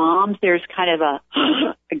audiences of moms, there's kind of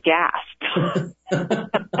a gasp.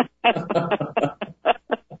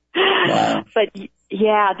 Wow. But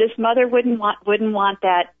yeah, this mother wouldn't want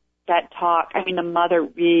that talk. I mean, the mother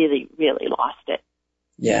really, really lost it.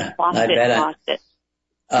 Yeah. Lost it.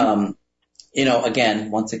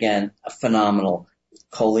 Once again, a phenomenal.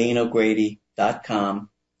 ColleenO'Grady.com.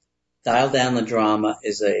 Dial Down the Drama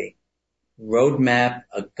is a roadmap,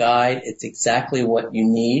 a guide. It's exactly what you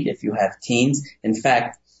need if you have teens. In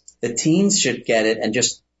fact, the teens should get it and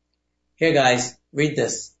just, here guys, read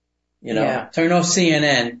this. Turn off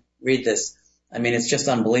CNN, read this. I mean, it's just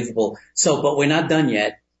unbelievable. So, but we're not done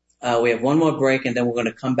yet. We have one more break and then we're going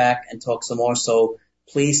to come back and talk some more. So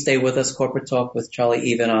please stay with us. Corporate Talk with Charlie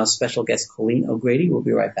Eva and our special guest, Colleen O'Grady. We'll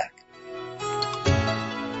be right back.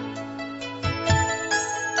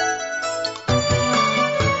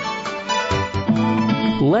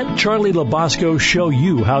 Let Charlie Labasco show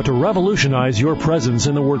you how to revolutionize your presence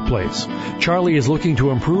in the workplace. Charlie is looking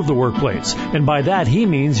to improve the workplace, and by that he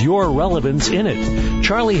means your relevance in it.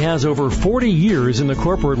 Charlie has over 40 years in the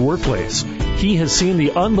corporate workplace. He has seen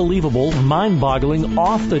the unbelievable, mind-boggling,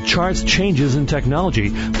 off-the-charts changes in technology,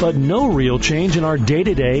 but no real change in our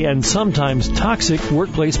day-to-day and sometimes toxic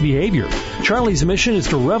workplace behavior. Charlie's mission is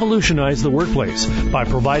to revolutionize the workplace by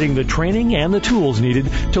providing the training and the tools needed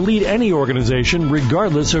to lead any organization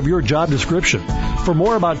regardless of your job description. For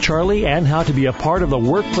more about Charlie and how to be a part of the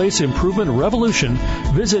workplace improvement revolution,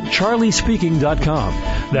 visit charliespeaking.com.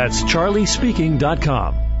 That's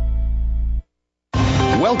charliespeaking.com.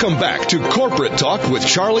 Welcome back to Corporate Talk with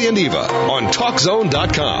Charlie and Eva on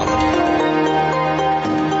TalkZone.com.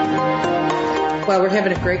 Well, we're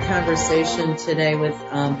having a great conversation today with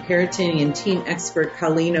parenting and teen expert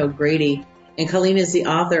Colleen O'Grady. And Colleen is the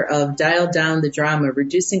author of Dial Down the Drama,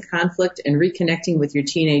 Reducing Conflict and Reconnecting with Your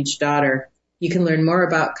Teenage Daughter. You can learn more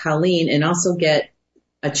about Colleen and also get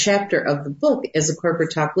a chapter of the book as a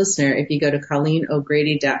Corporate Talk listener if you go to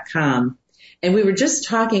ColleenO'Grady.com. And we were just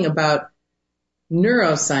talking about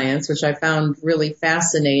neuroscience, which I found really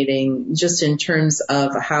fascinating, just in terms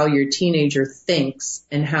of how your teenager thinks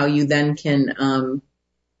and how you then can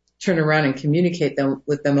turn around and communicate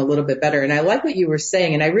with them a little bit better. And I like what you were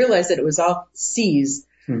saying, and I realized that it was all C's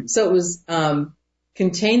So it was,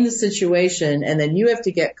 contain the situation, and then you have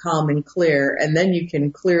to get calm and clear, and then you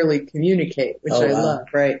can clearly communicate, which I love,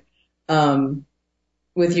 right?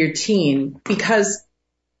 With your teen, because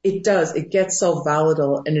it gets so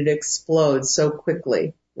volatile and it explodes so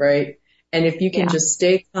quickly, right? And if you can just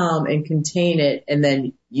stay calm and contain it, and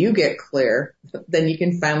then you get clear, then you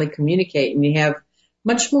can finally communicate, and you have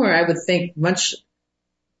much more, I would think, much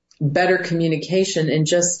better communication, and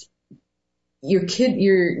just your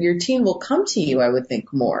teen will come to you, I would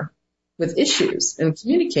think, more with issues and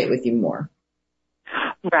communicate with you more.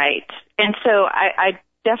 Right. And so I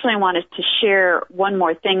definitely wanted to share one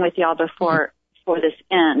more thing with y'all before this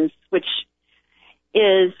ends, which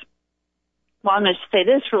is, well, I'm going to say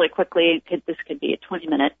this really quickly. This could be a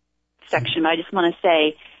 20-minute section. I just want to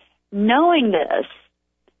say, knowing this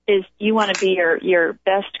is you want to be your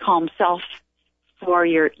best calm self for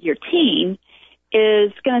your teen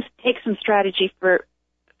is going to take some strategy for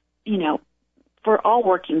all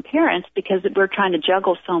working parents, because we're trying to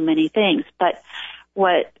juggle so many things. But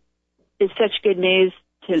what is such good news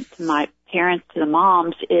to my parents, to the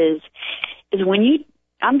moms, is when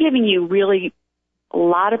I'm giving you really a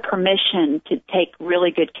lot of permission to take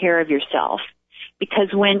really good care of yourself. Because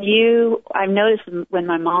I've noticed when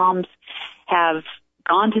my moms have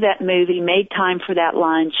gone to that movie, made time for that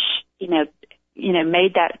lunch,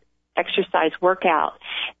 made that exercise workout,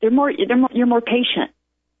 you're more patient.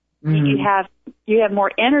 Mm-hmm. You have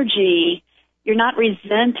more energy. You're not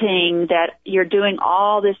resenting that you're doing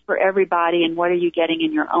all this for everybody, and what are you getting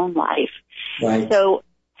in your own life? Right. So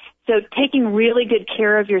taking really good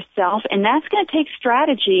care of yourself, and that's going to take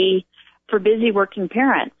strategy for busy working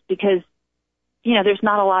parents, because, there's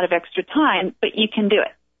not a lot of extra time, but you can do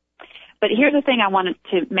it. But here's the thing I wanted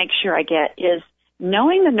to make sure I get is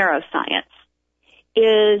knowing the neuroscience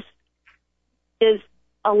is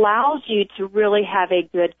allows you to really have a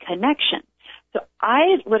good connection. So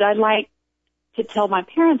what I'd like to tell my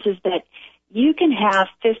parents is that you can have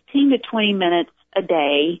 15 to 20 minutes a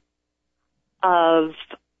day of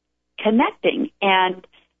connecting and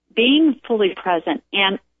being fully present.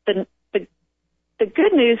 And the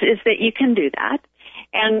good news is that you can do that.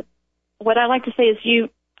 And what I like to say is you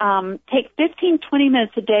take 15, 20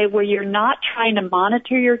 minutes a day where you're not trying to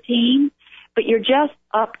monitor your teen, but you're just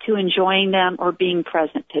up to enjoying them or being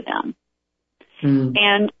present to them.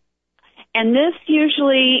 Mm. And this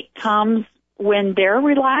usually comes when they're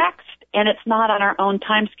relaxed and it's not on our own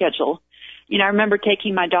time schedule. I remember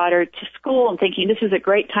taking my daughter to school and thinking this is a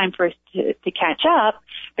great time for us to catch up,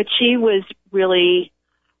 but she was really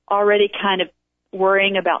already kind of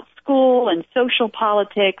worrying about school and social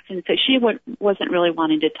politics, and so she wasn't really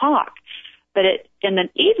wanting to talk. But in the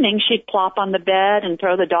evening, she'd plop on the bed and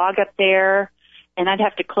throw the dog up there, and I'd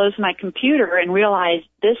have to close my computer and realize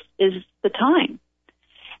this is the time.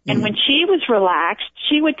 Mm. And when she was relaxed,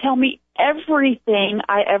 she would tell me everything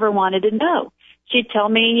I ever wanted to know. She'd tell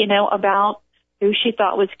me, about who she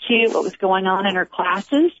thought was cute, what was going on in her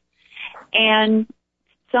classes. And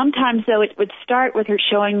sometimes, though, it would start with her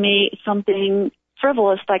showing me something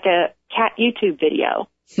frivolous like a cat YouTube video.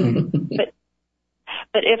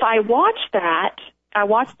 But if I watched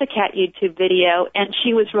the cat YouTube video and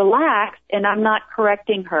she was relaxed and I'm not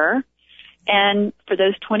correcting her, and for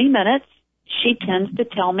those 20 minutes, she tends to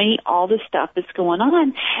tell me all the stuff that's going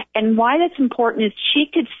on. And why that's important is she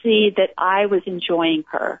could see that I was enjoying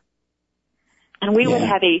her. And we would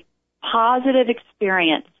have a positive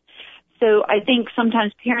experience. So I think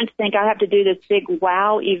sometimes parents think I have to do this big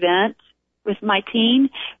wow event with my teen.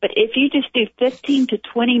 But if you just do 15 to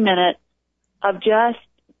 20 minutes of just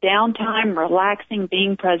downtime, relaxing,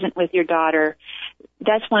 being present with your daughter,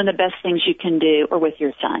 that's one of the best things you can do, or with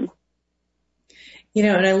your son.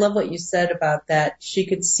 And I love what you said about that. She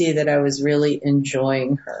could see that I was really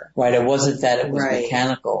enjoying her. Right. It wasn't that it was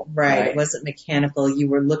mechanical. Right. It wasn't mechanical. You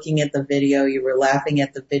were looking at the video. You were laughing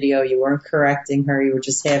at the video. You weren't correcting her. You were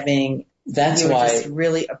just just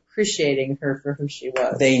really appreciating her for who she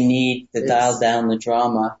was. They need to dial down the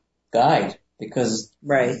drama guide, because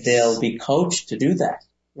they'll be coached to do that.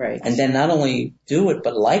 Right. And then not only do it,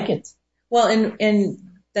 but like it. Well, and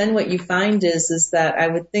then what you find is that I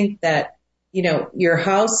would think that, your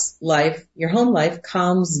home life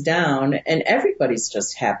calms down and everybody's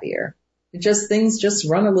just happier. Things just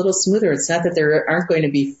run a little smoother. It's not that there aren't going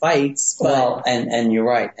to be fights. Well, and you're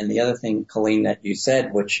right. And the other thing, Colleen, that you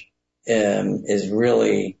said, which is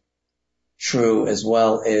really true as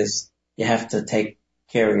well, is you have to take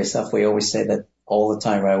care of yourself. We always say that all the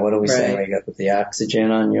time, right? What do we say? We got to put the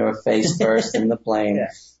oxygen on your face first in the plane,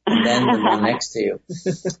 and then the one next to you.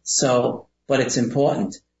 So, but it's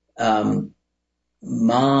important.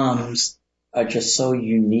 Moms are just so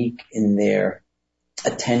unique in their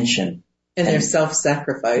attention. And their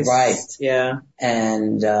self-sacrifice. Right. Yeah.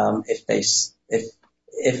 And,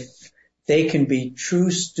 if they can be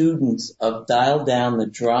true students of Dial Down the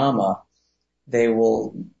Drama, they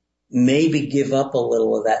will maybe give up a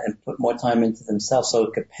little of that and put more time into themselves so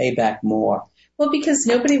it could pay back more. Well, because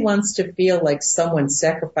nobody wants to feel like someone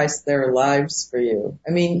sacrificed their lives for you.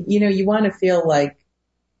 I mean, you want to feel like,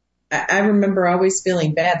 I remember always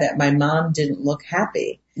feeling bad that my mom didn't look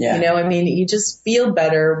happy. Yeah. You just feel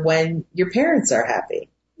better when your parents are happy.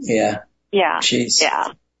 Yeah. Yeah. Jeez.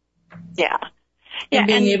 Yeah. Yeah. And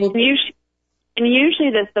being able to... usually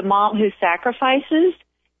the mom who sacrifices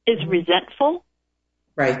is resentful.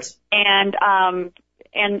 Right. And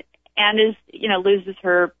is, loses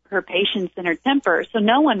her patience and her temper. So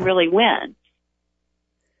no one really wins.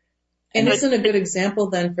 And isn't a good example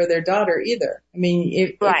then for their daughter either. I mean,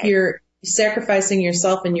 if you're sacrificing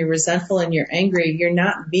yourself and you're resentful and you're angry, you're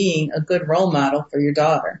not being a good role model for your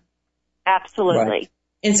daughter. Absolutely. Right.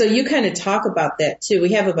 And so you kind of talk about that too.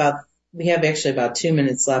 We have actually about 2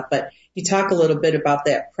 minutes left, but you talk a little bit about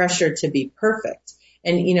that pressure to be perfect.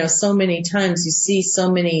 And, so many times you see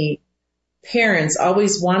so many parents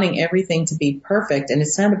always wanting everything to be perfect. And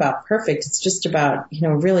it's not about perfect. It's just about,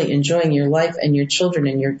 really enjoying your life and your children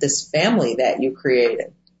and this family that you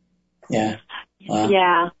created. Yeah. Wow.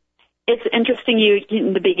 Yeah. It's interesting.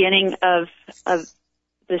 In the beginning of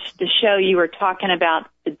the show, you were talking about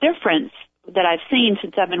the difference that I've seen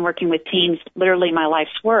since I've been working with teens, literally my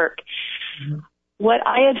life's work. Mm-hmm. What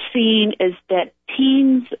I have seen is that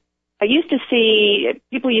teens,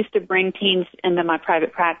 people used to bring teens into my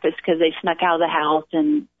private practice because they snuck out of the house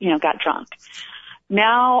and, got drunk.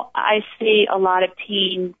 Now I see a lot of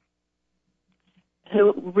teens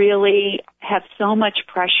who really have so much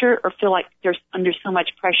pressure or feel like they're under so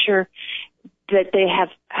much pressure that they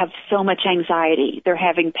have so much anxiety. They're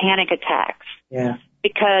having panic attacks. Yeah.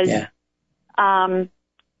 Because,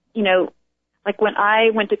 like when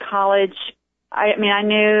I went to college, I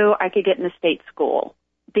knew I could get in the state school.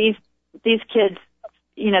 These kids,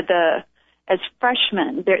 as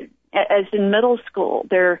freshmen, as in middle school,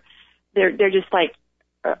 they're just like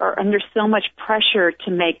are under so much pressure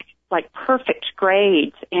to make like perfect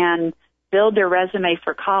grades and build their resume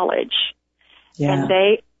for college. Yeah. And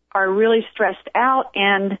they are really stressed out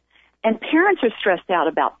and parents are stressed out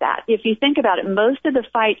about that. If you think about it, most of the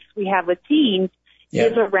fights we have with teens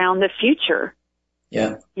is around the future.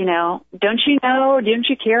 Yeah. Don't you know? Don't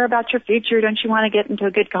you care about your future? Don't you want to get into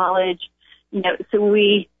a good college?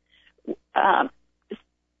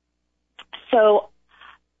 So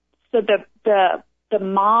the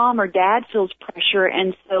mom or dad feels pressure,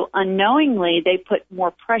 and so unknowingly they put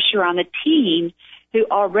more pressure on the teen who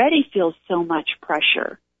already feels so much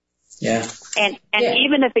pressure. Yeah. And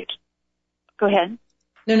even if go ahead.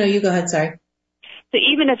 No, you go ahead. Sorry. So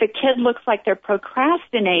even if a kid looks like they're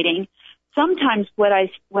procrastinating, sometimes what I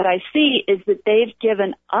see is that they've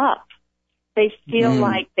given up. They feel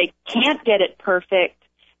like they can't get it perfect.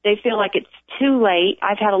 They feel like it's too late.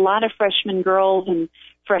 I've had a lot of freshman girls and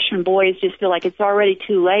freshman boys just feel like it's already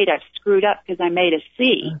too late. I've screwed up because I made a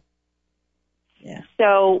C. Yeah.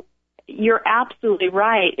 So you're absolutely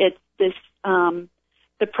right. It's this,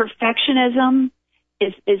 the perfectionism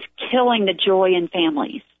is killing the joy in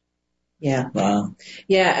families. Yeah. Wow.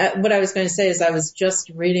 Yeah. What I was going to say is I was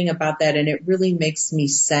just reading about that and it really makes me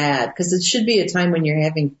sad because it should be a time when you're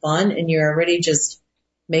having fun and you're already just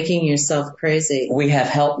making yourself crazy. We have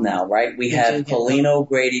help now, right? We have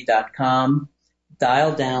ColleenO'Grady.com.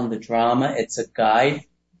 Dial Down the Drama. It's a guide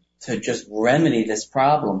to just remedy this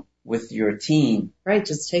problem with your teen. Right.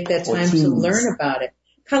 Just take that time to learn about it.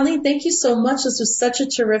 Colleen, thank you so much. This was such a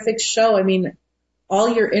terrific show. I mean, all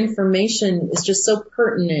your information is just so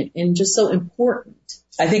pertinent and just so important.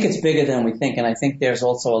 I think it's bigger than we think, and I think there's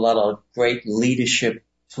also a lot of great leadership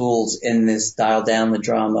tools in this Dial Down the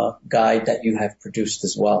Drama guide that you have produced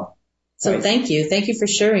as well. So Thank you. Thank you for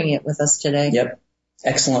sharing it with us today. Yep.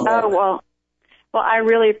 Excellent work. Oh, well, I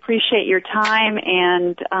really appreciate your time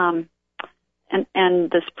and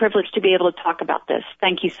this privilege to be able to talk about this.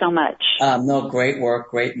 Thank you so much. No, great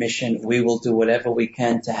work, great mission. We will do whatever we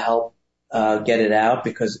can to help get it out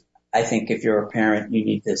because I think if you're a parent, you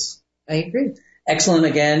need this. I agree. Excellent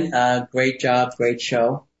again. Great job. Great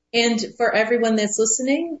show. And for everyone that's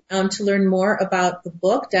listening, to learn more about the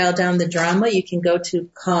book, Dial Down the Drama, you can go to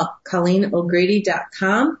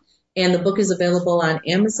ColleenO'Grady.com and the book is available on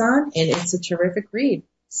Amazon and it's a terrific read.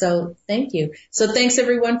 So thank you. So thanks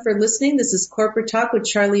everyone for listening. This is Corporate Talk with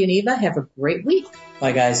Charlie and Eva. Have a great week.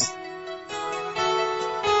 Bye guys.